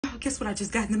guess what I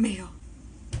just got in the mail?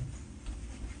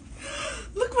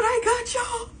 Look what I got,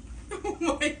 y'all. Oh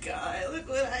my God, look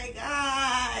what I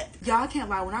got. Y'all, I can't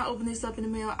lie, when I opened this up in the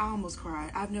mail, I almost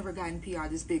cried. I've never gotten PR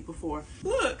this big before.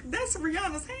 Look, that's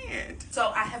Rihanna's hand.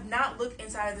 So I have not looked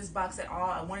inside of this box at all.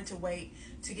 I wanted to wait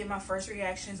to get my first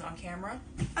reactions on camera.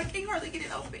 I can hardly get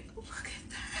it open. Look at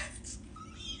that.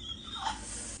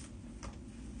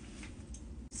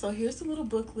 So here's the little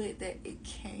booklet that it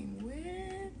came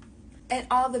with. And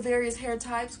all the various hair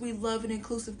types. We love an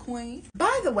inclusive queen.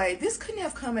 By the way, this couldn't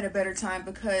have come at a better time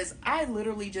because I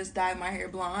literally just dyed my hair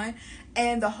blonde.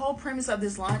 And the whole premise of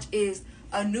this launch is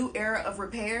a new era of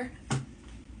repair.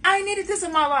 I needed this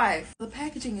in my life. The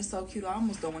packaging is so cute. I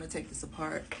almost don't want to take this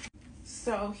apart.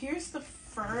 So here's the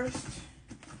first.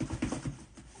 How do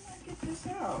I get this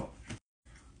out?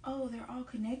 Oh, they're all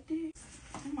connected.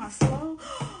 Am I slow?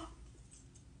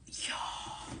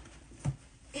 Y'all,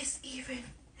 it's even.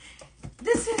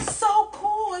 This is so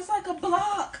cool. It's like a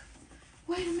block.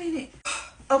 Wait a minute.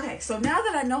 Okay, so now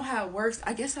that I know how it works,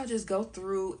 I guess I'll just go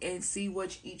through and see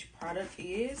what each product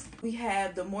is. We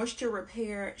have the Moisture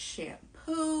Repair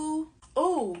Shampoo.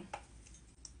 Oh,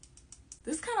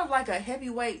 this is kind of like a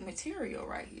heavyweight material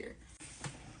right here.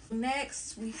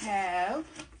 Next, we have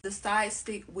the Side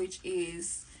Stick, which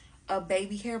is a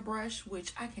baby hairbrush,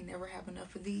 which I can never have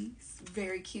enough of these.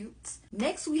 Very cute.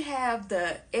 Next, we have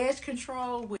the Edge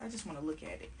Control, which I just want to look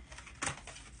at it.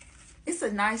 It's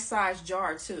a nice size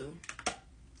jar too.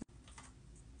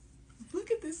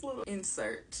 Look at this little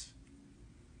insert.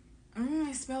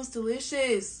 It smells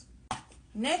delicious.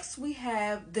 Next, we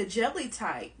have the Jelly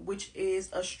Type, which is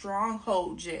a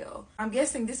stronghold gel. I'm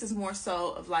guessing this is more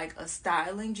so of like a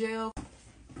styling gel.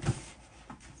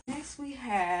 Next, we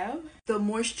have the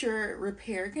Moisture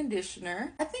Repair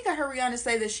Conditioner. I think I heard Rihanna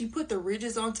say that she put the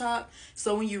ridges on top,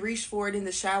 so when you reach for it in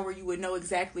the shower, you would know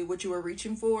exactly what you were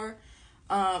reaching for.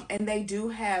 And they do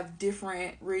have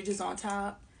different ridges on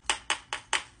top.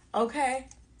 Okay,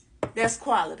 that's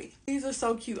quality. These are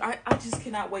so cute. I just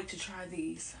cannot wait to try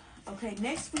these. Okay,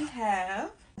 next we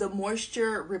have the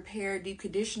Moisture Repair Deep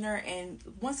Conditioner, and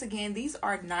once again, these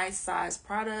are nice size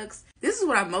products. This is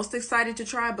what I'm most excited to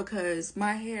try because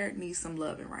my hair needs some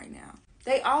loving right now.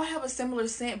 They all have a similar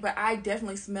scent, but I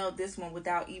definitely smelled this one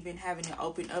without even having to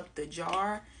open up the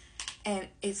jar, and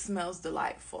it smells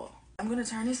delightful. I'm gonna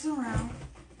turn this around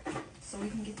so we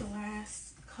can get the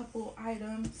last couple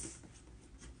items.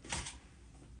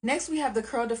 Next, we have the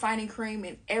Curl Defining Cream,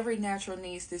 and every natural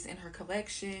needs this in her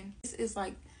collection. This is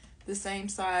like the same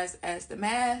size as the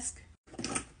mask.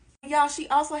 Y'all, she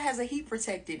also has a heat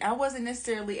protectant. I wasn't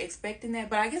necessarily expecting that,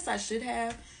 but I guess I should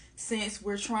have, since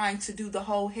we're trying to do the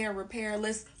whole hair repair.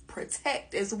 Let's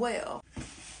protect as well.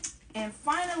 And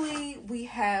finally, we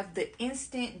have the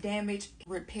Instant Damage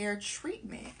Repair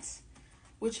Treatment,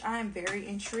 which I'm very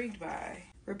intrigued by.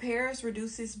 Repairs,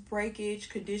 reduces breakage,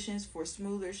 conditions for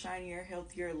smoother, shinier,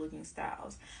 healthier looking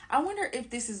styles. I wonder if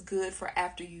this is good for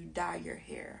after you dye your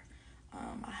hair.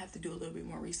 I have to do a little bit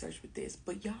more research with this,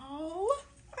 but y'all,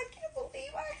 I can't believe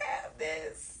I have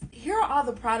this. Here are all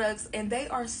the products, and they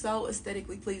are so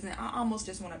aesthetically pleasing. I almost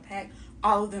just want to pack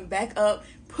all of them back up,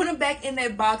 put them back in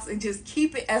that box, and just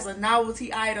keep it as a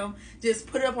novelty item. Just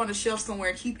put it up on the shelf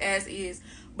somewhere, keep as is.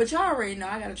 But y'all already know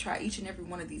I gotta try each and every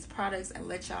one of these products and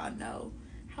let y'all know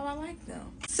how I like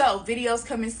them. So videos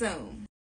coming soon.